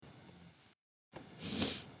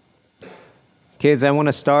Kids, I want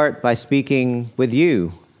to start by speaking with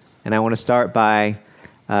you, and I want to start by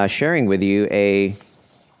sharing with you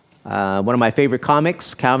one of my favorite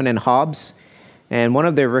comics, Calvin and Hobbes, and one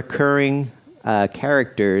of the recurring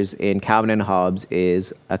characters in Calvin and Hobbes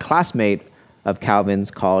is a classmate of Calvin's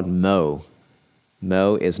called Mo.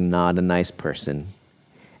 Mo is not a nice person,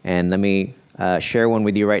 and let me share one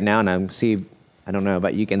with you right now, and I don't know,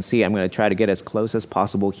 but you can see I'm going to try to get as close as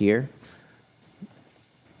possible here,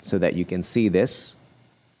 so that you can see this.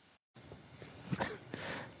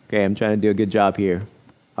 Okay, I'm trying to do a good job here.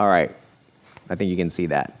 All right, I think you can see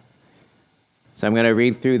that. So I'm going to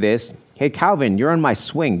read through this. Hey, Calvin, you're on my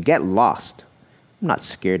swing. Get lost. I'm not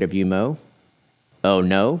scared of you, Mo. Oh,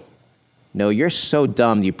 no? No, you're so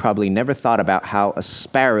dumb you probably never thought about how a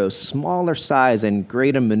sparrow's smaller size and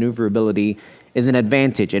greater maneuverability is an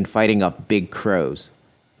advantage in fighting off big crows.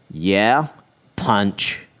 Yeah?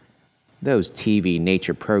 Punch. Those TV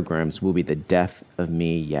nature programs will be the death of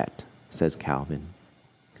me yet, says Calvin.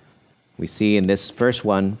 We see in this first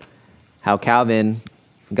one how Calvin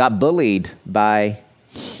got bullied by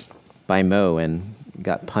Mo and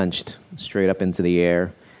got punched straight up into the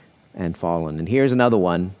air and fallen. And here's another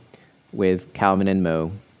one with Calvin and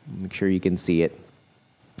Mo. Make sure you can see it.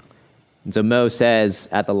 And so Mo says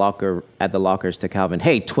at the lockers to Calvin,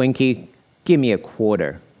 "Hey, Twinkie, give me a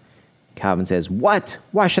quarter." Calvin says, "What?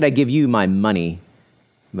 Why should I give you my money?"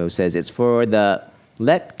 Mo says, "It's for the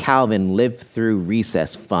Let Calvin Live Through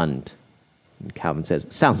Recess Fund." And Calvin says,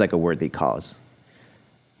 "Sounds like a worthy cause."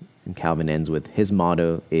 And Calvin ends with, his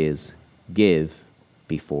motto is, "Give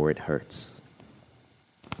before it hurts."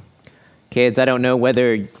 Kids, I don't know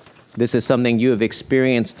whether this is something you have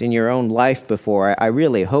experienced in your own life before. I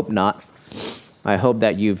really hope not. I hope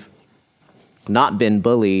that you've not been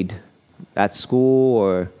bullied at school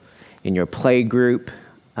or in your play group,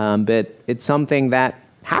 but it's something that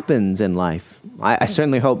happens in life. I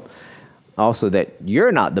certainly hope also that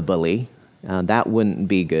you're not the bully. That wouldn't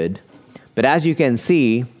be good. But as you can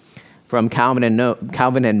see from Calvin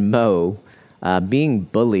and Mo, being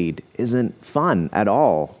bullied isn't fun at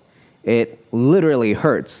all. It literally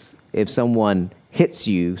hurts if someone hits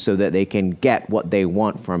you so that they can get what they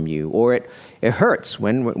want from you. Or it hurts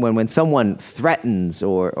when someone threatens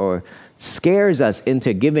or scares us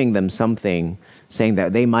into giving them something, saying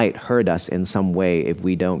that they might hurt us in some way if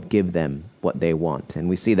we don't give them what they want. And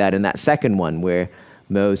we see that in that second one where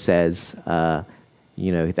Mo says,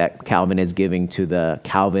 that Calvin is giving to the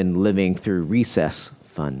Calvin Living Through Recess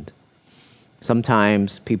Fund.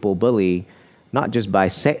 Sometimes people bully not just by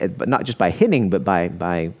hitting, but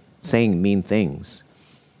by saying mean things.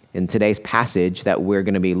 In today's passage that we're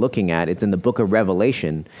going to be looking at, it's in the book of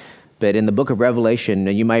Revelation. But in the book of Revelation,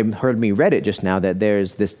 you might have heard me read it just now, that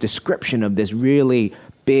there's this description of this really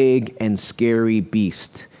big and scary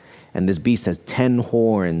beast. And this beast has 10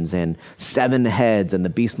 horns and 7 heads, and the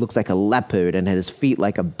beast looks like a leopard and has feet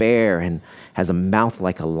like a bear and has a mouth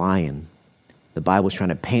like a lion. The Bible's trying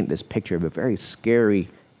to paint this picture of a very scary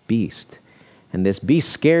beast. And this beast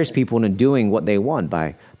scares people into doing what they want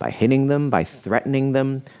by hitting them, by threatening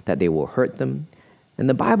them, that they will hurt them. And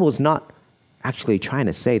the Bible is not actually trying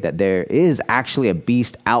to say that there is actually a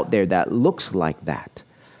beast out there that looks like that.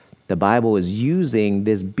 The Bible is using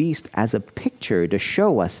this beast as a picture to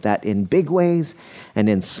show us that in big ways and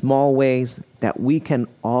in small ways that we can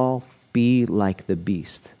all be like the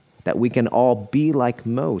beast, that we can all be like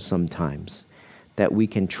Mo sometimes, that we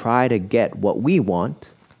can try to get what we want,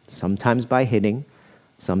 sometimes by hitting,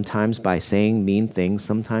 sometimes by saying mean things,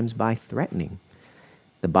 sometimes by threatening.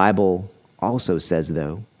 The Bible also says,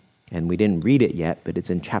 though, and we didn't read it yet, but it's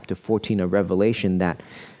in chapter 14 of Revelation, that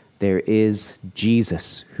there is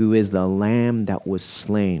Jesus, who is the Lamb that was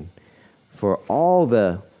slain for all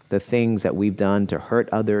the things that we've done to hurt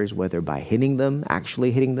others, whether by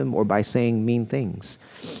actually hitting them, or by saying mean things,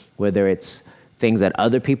 whether it's things that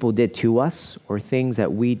other people did to us or things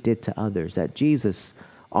that we did to others, that Jesus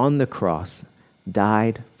on the cross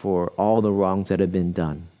died for all the wrongs that have been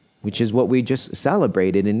done, which is what we just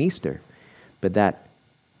celebrated in Easter. But that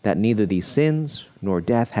neither these sins nor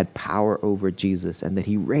death had power over Jesus, and that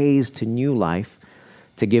he raised to new life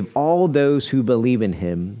to give all those who believe in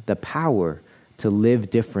him the power to live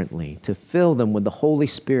differently, to fill them with the Holy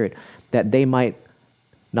Spirit, that they might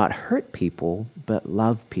not hurt people, but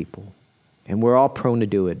love people. And we're all prone to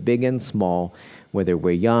do it, big and small, whether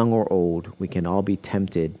we're young or old. We can all be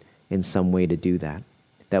tempted in some way to do that.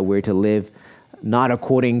 That we're to live not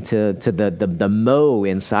according to the Mo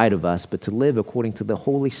inside of us, but to live according to the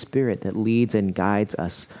Holy Spirit that leads and guides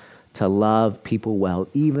us to love people well,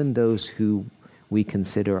 even those who we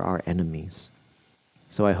consider our enemies.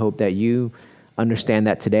 So I hope that you understand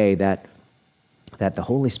that today, that that the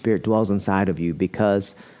Holy Spirit dwells inside of you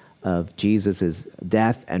because of Jesus'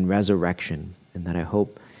 death and resurrection, and that I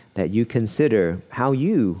hope that you consider how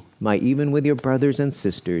you might, even with your brothers and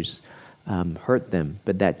sisters, hurt them,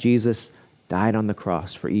 but that Jesus died on the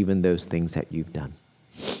cross for even those things that you've done.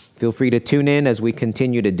 Feel free to tune in as we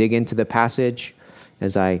continue to dig into the passage,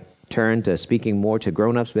 as I turn to speaking more to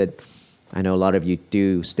grown-ups, but I know a lot of you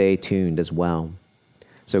do stay tuned as well.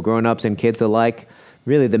 So grown-ups and kids alike,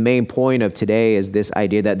 really the main point of today is this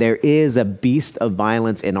idea that there is a beast of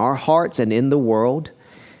violence in our hearts and in the world,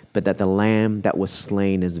 but that the Lamb that was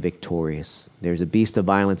slain is victorious. There's a beast of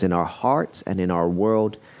violence in our hearts and in our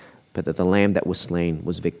world, but that the Lamb that was slain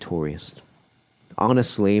was victorious.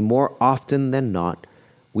 Honestly, more often than not,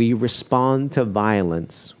 we respond to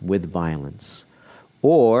violence with violence,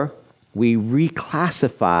 or we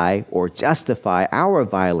reclassify or justify our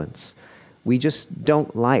violence. We just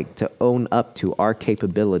don't like to own up to our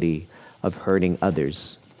capability of hurting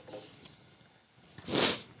others.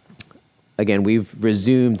 Again, we've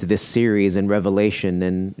resumed this series in Revelation,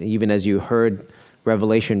 and even as you heard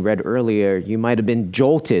Revelation read earlier, you might have been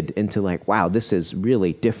jolted into like, wow, this is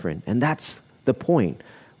really different. And that's the point.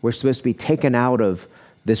 We're supposed to be taken out of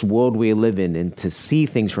this world we live in and to see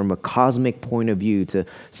things from a cosmic point of view, to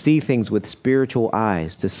see things with spiritual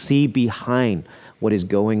eyes, to see behind what is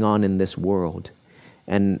going on in this world.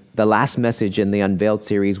 And the last message in the Unveiled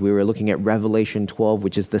series, we were looking at Revelation 12,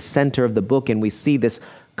 which is the center of the book, and we see this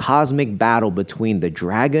cosmic battle between the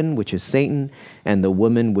dragon, which is Satan, and the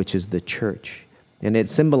woman, which is the church. And it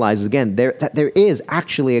symbolizes, again, that there is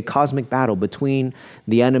actually a cosmic battle between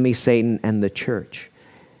the enemy, Satan, and the church.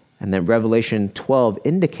 And that Revelation 12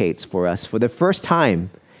 indicates for us, for the first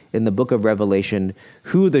time in the book of Revelation,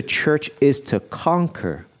 who the church is to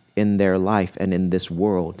conquer in their life and in this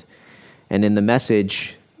world. And in the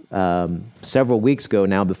message several weeks ago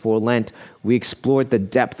now, before Lent, we explored the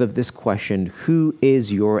depth of this question: who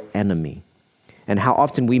is your enemy? And how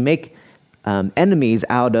often we make enemies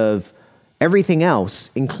out of everything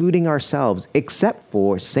else, including ourselves, except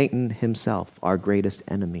for Satan himself, our greatest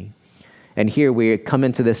enemy. And here we come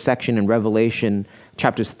into this section in Revelation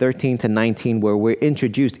chapters 13 to 19, where we're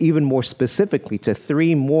introduced even more specifically to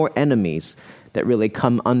three more enemies that really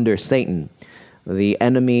come under Satan. The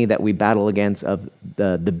enemy that we battle against of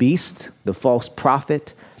the beast, the false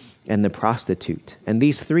prophet, and the prostitute. And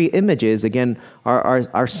these three images, again,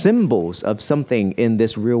 are symbols of something in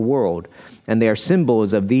this real world. And they are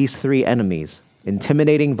symbols of these three enemies: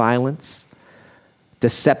 intimidating violence,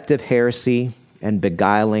 deceptive heresy, and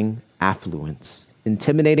beguiling affluence.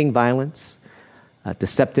 Intimidating violence,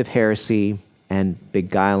 deceptive heresy, and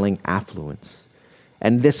beguiling affluence.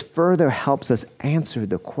 And this further helps us answer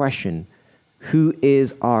the question, who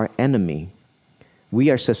is our enemy? We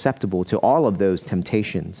are susceptible to all of those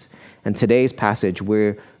temptations. And today's passage,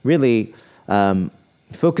 we're really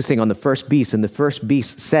focusing on the first beast. And the first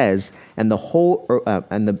beast says, and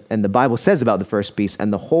the Bible says about the first beast,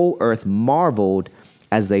 and the whole earth marveled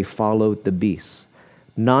as they followed the beast.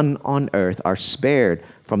 None on earth are spared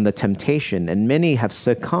from the temptation, and many have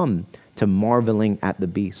succumbed to marveling at the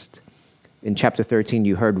beast. In chapter 13,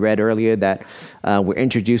 you heard read earlier that we're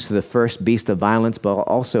introduced to the first beast of violence, but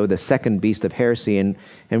also the second beast of heresy. And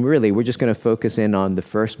really, we're just going to focus in on the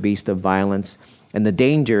first beast of violence and the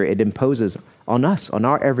danger it imposes on us, on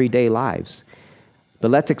our everyday lives.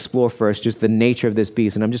 But let's explore first just the nature of this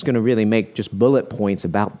beast. And I'm just going to really make just bullet points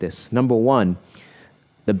about this. Number one,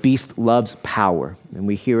 the beast loves power. And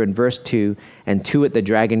we hear in verse 2, and to it the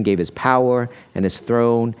dragon gave his power and his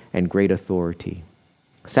throne and great authority.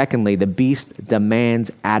 Secondly, the beast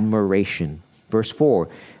demands admiration. Verse 4,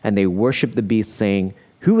 and they worship the beast, saying,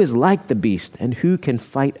 who is like the beast and who can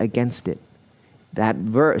fight against it? That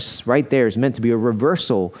verse right there is meant to be a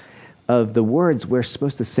reversal of the words we're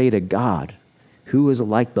supposed to say to God. Who is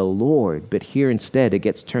like the Lord? But here instead it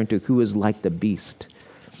gets turned to who is like the beast.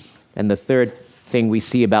 And the third thing we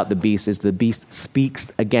see about the beast is the beast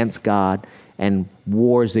speaks against God and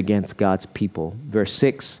wars against God's people. Verse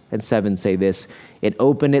 6 and 7 say this: it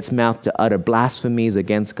opened its mouth to utter blasphemies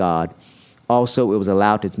against God. Also, it was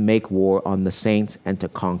allowed to make war on the saints and to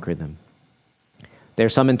conquer them. There are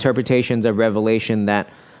some interpretations of Revelation that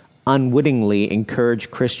unwittingly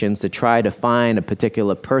encourage Christians to try to find a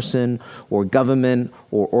particular person or government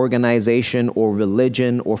or organization or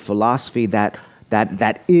religion or philosophy that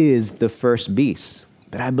is the first beast.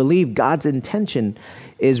 But I believe God's intention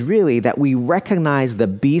is really that we recognize the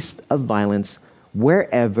beast of violence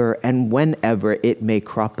wherever and whenever it may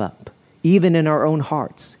crop up, even in our own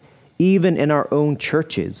hearts, even in our own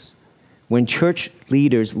churches. When church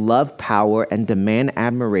leaders love power and demand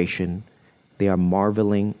admiration, they are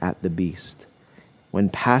marveling at the beast. When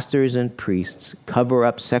pastors and priests cover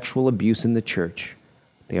up sexual abuse in the church,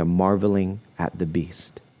 they are marveling at the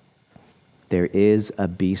beast. There is a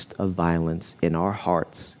beast of violence in our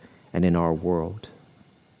hearts and in our world.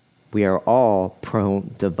 We are all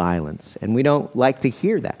prone to violence, and we don't like to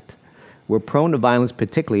hear that. We're prone to violence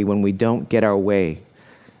particularly when we don't get our way.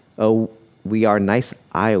 Oh, we are nice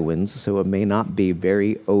Iowans, so it may not be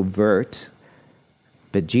very overt,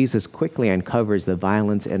 but Jesus quickly uncovers the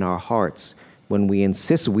violence in our hearts when we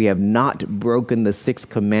insist we have not broken the sixth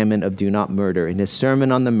commandment of do not murder. In his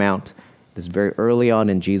Sermon on the Mount, this very early on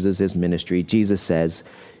in Jesus' ministry, Jesus says,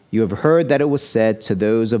 "You have heard that it was said to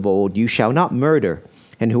those of old, 'You shall not murder,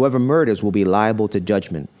 and whoever murders will be liable to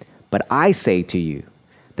judgment.' But I say to you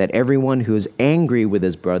that everyone who is angry with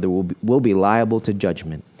his brother will be liable to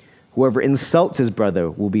judgment. Whoever insults his brother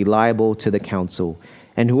will be liable to the council,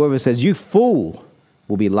 and whoever says, 'You fool,'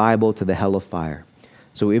 will be liable to the hell of fire.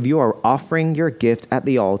 So if you are offering your gift at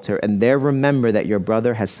the altar and there remember that your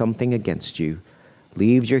brother has something against you,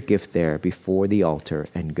 leave your gift there before the altar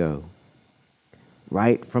and go."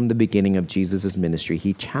 Right from the beginning of Jesus' ministry,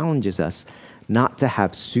 he challenges us not to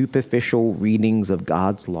have superficial readings of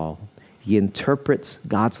God's law. He interprets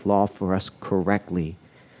God's law for us correctly.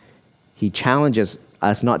 He challenges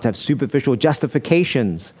us not to have superficial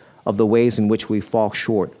justifications of the ways in which we fall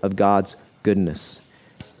short of God's goodness.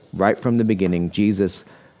 Right from the beginning, Jesus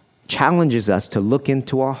challenges us to look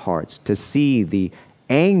into our hearts, to see the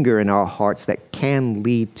anger in our hearts that can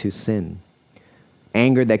lead to sin.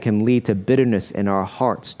 Anger that can lead to bitterness in our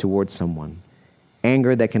hearts towards someone.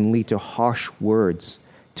 Anger that can lead to harsh words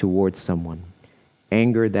towards someone.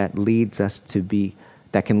 Anger that can lead us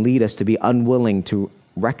to be unwilling to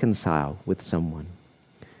reconcile with someone.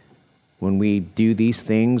 When we do these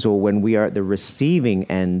things, or when we are at the receiving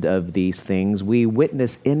end of these things, we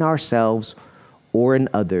witness in ourselves or in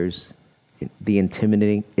others the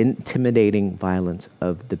intimidating violence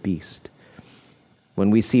of the beast.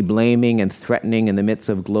 When we see blaming and threatening in the midst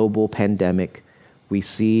of global pandemic, we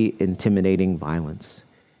see intimidating violence.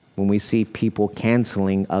 When we see people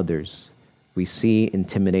canceling others, we see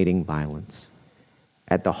intimidating violence.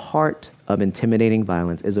 At the heart of intimidating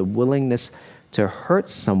violence is a willingness to hurt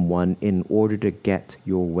someone in order to get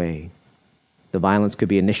your way. The violence could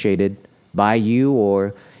be initiated by you,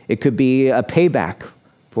 or it could be a payback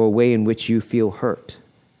for a way in which you feel hurt.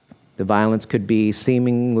 The violence could be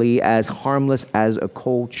seemingly as harmless as a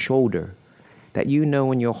cold shoulder that you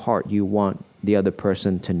know in your heart you want the other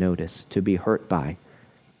person to notice, to be hurt by.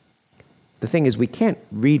 The thing is, we can't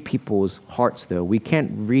read people's hearts, though. We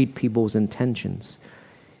can't read people's intentions,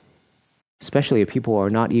 especially if people are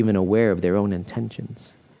not even aware of their own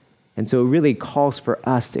intentions. And so it really calls for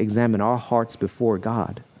us to examine our hearts before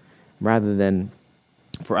God, rather than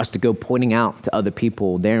for us to go pointing out to other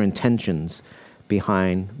people their intentions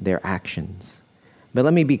behind their actions. But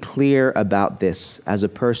let me be clear about this as a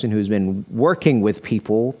person who's been working with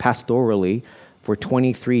people pastorally for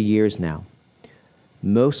 23 years now.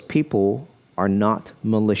 Most people are not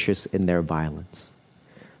malicious in their violence.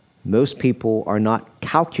 Most people are not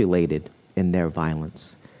calculated in their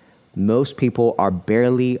violence. Most people are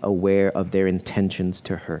barely aware of their intentions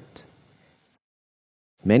to hurt.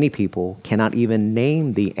 Many people cannot even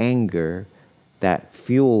name the anger that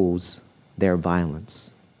fuels their violence.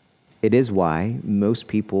 It is why most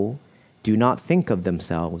people do not think of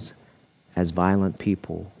themselves as violent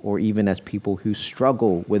people, or even as people who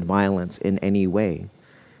struggle with violence in any way.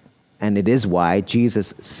 And it is why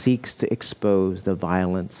Jesus seeks to expose the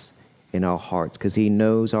violence in our hearts, because he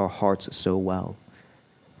knows our hearts so well.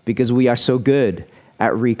 Because we are so good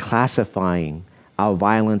at reclassifying our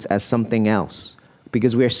violence as something else.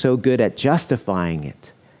 Because we are so good at justifying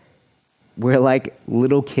it. We're like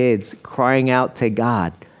little kids crying out to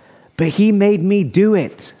God, "But he made me do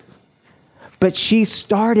it. But she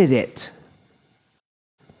started it."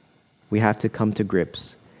 We have to come to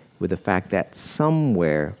grips with the fact that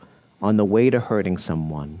somewhere on the way to hurting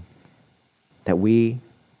someone, that we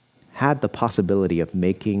had the possibility of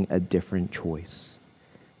making a different choice.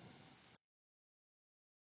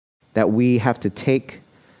 That we have to take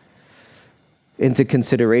into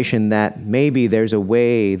consideration that maybe there's a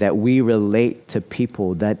way that we relate to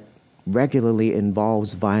people that regularly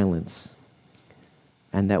involves violence,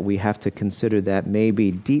 and that we have to consider that maybe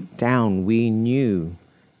deep down we knew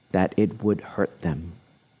that it would hurt them.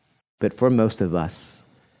 But for most of us,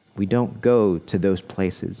 we don't go to those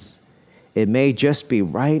places. It may just be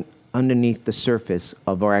right underneath the surface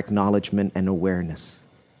of our acknowledgement and awareness,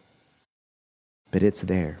 but it's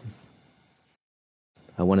there.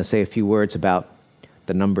 I want to say a few words about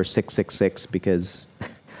the number 666 because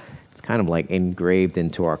it's kind of like engraved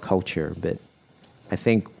into our culture. But I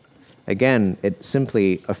think, again, it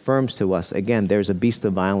simply affirms to us, again, there's a beast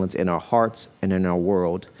of violence in our hearts and in our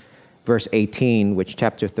world. Verse 18, which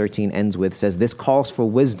chapter 13 ends with, says, this calls for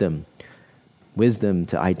wisdom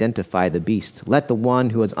to identify the beast. Let the one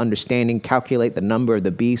who has understanding calculate the number of the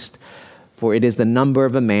beast, for it is the number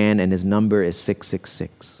of a man, and his number is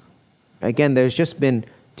 666. Again, there's just been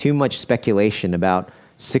too much speculation about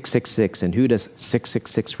 666, and who does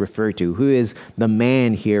 666 refer to? Who is the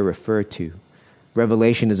man here referred to?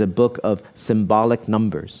 Revelation is a book of symbolic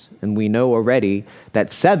numbers, and we know already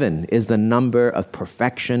that 7 is the number of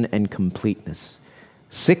perfection and completeness.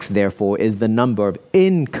 6, therefore, is the number of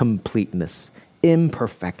incompleteness,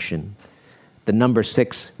 imperfection. The number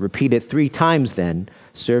 6, repeated 3 times then,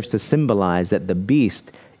 serves to symbolize that the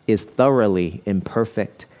beast is thoroughly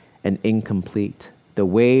imperfect and incomplete. The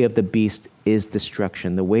way of the beast is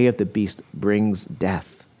destruction. The way of the beast brings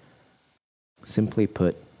death. Simply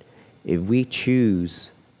put, if we choose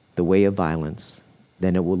the way of violence,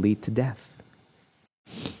 then it will lead to death.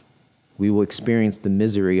 We will experience the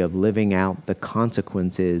misery of living out the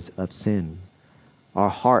consequences of sin. Our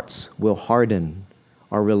hearts will harden.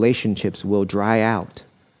 Our relationships will dry out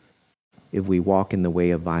if we walk in the way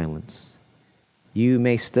of violence. You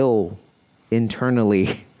may still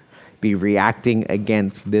internally be reacting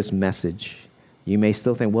against this message. You may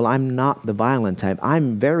still think, well, I'm not the violent type.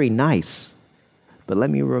 I'm very nice. But let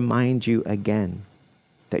me remind you again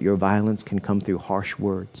that your violence can come through harsh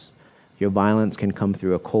words. Your violence can come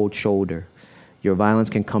through a cold shoulder. Your violence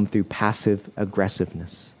can come through passive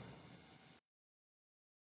aggressiveness.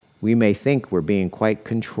 We may think we're being quite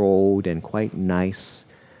controlled and quite nice,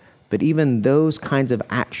 but even those kinds of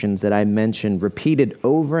actions that I mentioned, repeated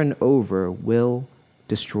over and over, will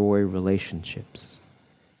destroy relationships.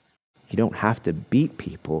 You don't have to beat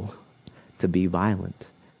people to be violent.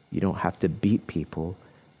 You don't have to beat people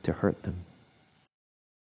to hurt them.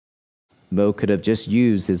 Mo could have just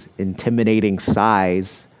used his intimidating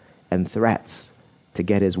size and threats to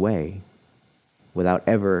get his way without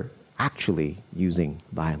ever actually using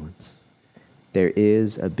violence. There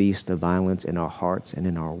is a beast of violence in our hearts and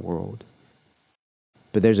in our world.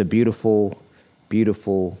 But there's a beautiful,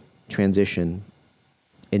 beautiful transition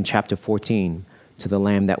in chapter 14 to the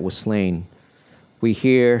Lamb that was slain. We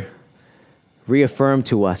hear reaffirmed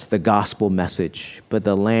to us the gospel message, but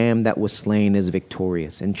the Lamb that was slain is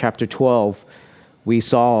victorious. In chapter 12, we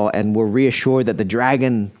saw and were reassured that the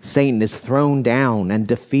dragon, Satan, is thrown down and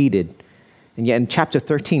defeated. And yet in chapter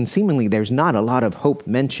 13, seemingly there's not a lot of hope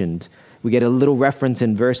mentioned. We get a little reference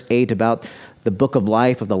in verse 8 about the book of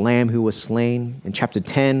life of the Lamb who was slain. In chapter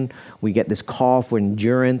 10, we get this call for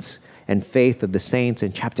endurance and faith of the saints.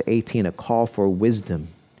 In chapter 18, a call for wisdom.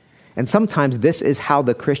 And sometimes this is how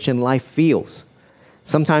the Christian life feels.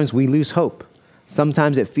 Sometimes we lose hope.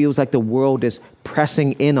 Sometimes it feels like the world is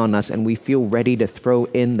pressing in on us and we feel ready to throw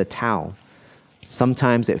in the towel.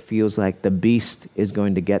 Sometimes it feels like the beast is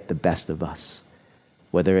going to get the best of us,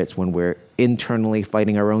 whether it's when we're internally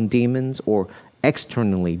fighting our own demons or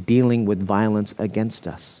externally dealing with violence against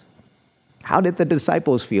us. How did the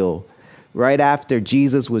disciples feel right after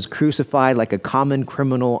Jesus was crucified like a common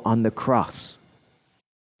criminal on the cross?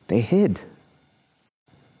 They hid.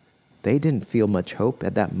 They didn't feel much hope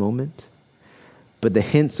at that moment. But the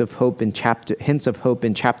hints of hope in chapter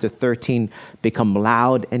 13 become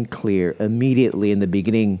loud and clear immediately in the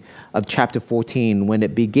beginning of chapter 14, when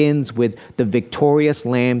it begins with the victorious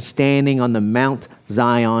Lamb standing on the Mount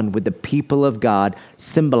Zion with the people of God,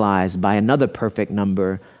 symbolized by another perfect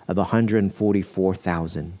number of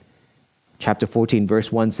 144,000. Chapter 14,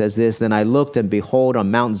 verse 1 says this, "Then I looked, and behold,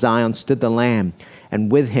 on Mount Zion stood the Lamb,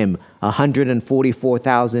 and with him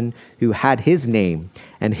 144,000 who had his name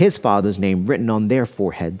and his father's name written on their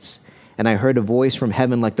foreheads. And I heard a voice from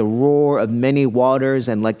heaven like the roar of many waters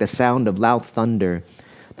and like the sound of loud thunder.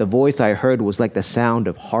 The voice I heard was like the sound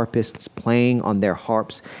of harpists playing on their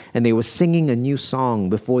harps, and they were singing a new song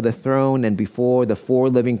before the throne and before the 4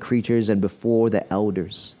 living creatures and before the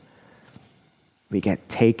elders." We get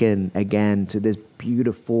taken again to this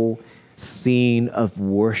beautiful scene of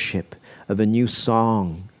worship, of a new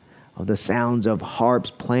song, of the sounds of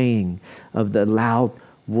harps playing, of the loud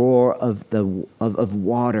roar of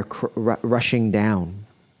water rushing down.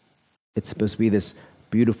 It's supposed to be this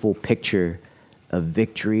beautiful picture of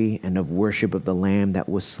victory and of worship of the Lamb that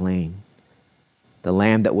was slain. The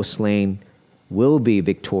Lamb that was slain will be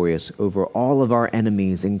victorious over all of our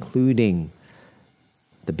enemies, including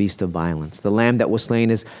the beast of violence. The Lamb that was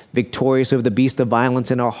slain is victorious over the beast of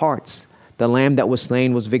violence in our hearts. The Lamb that was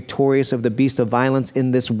slain was victorious over the beast of violence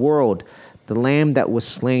in this world. The Lamb that was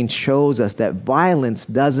slain shows us that violence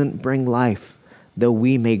doesn't bring life. though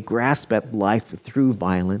we may grasp at life through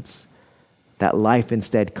violence, that life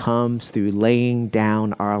instead comes through laying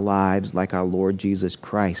down our lives like our Lord Jesus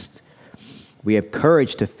Christ. We have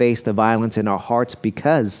courage to face the violence in our hearts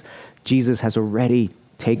because Jesus has already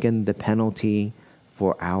taken the penalty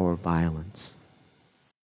for our violence.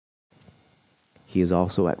 He is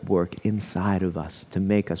also at work inside of us to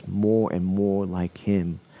make us more and more like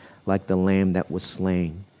him, like the lamb that was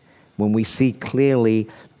slain. When we see clearly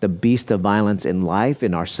the beast of violence in life,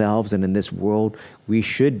 in ourselves, and in this world, we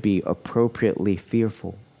should be appropriately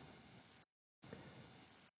fearful.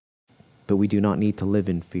 But we do not need to live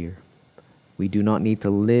in fear. We do not need to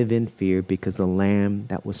live in fear because the lamb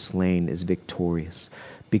that was slain is victorious,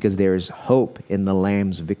 because there is hope in the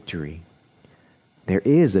lamb's victory. There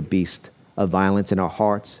is a beast of violence in our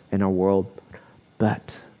hearts and our world,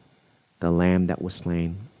 but the lamb that was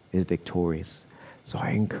slain is victorious. So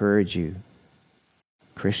I encourage you,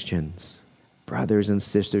 Christians, brothers and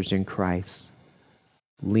sisters in Christ,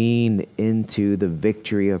 lean into the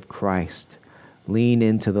victory of Christ. Lean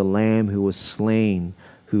into the Lamb who was slain,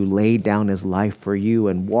 who laid down his life for you,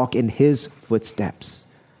 and walk in his footsteps.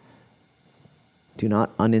 Do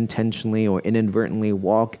not unintentionally or inadvertently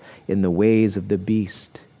walk in the ways of the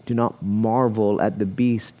beast. Do not marvel at the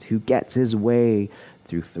beast who gets his way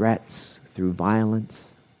through threats, through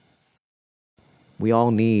violence. We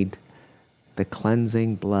all need the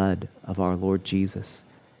cleansing blood of our Lord Jesus,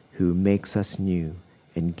 who makes us new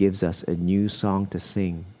and gives us a new song to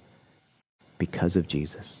sing because of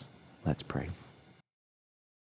Jesus. Let's pray.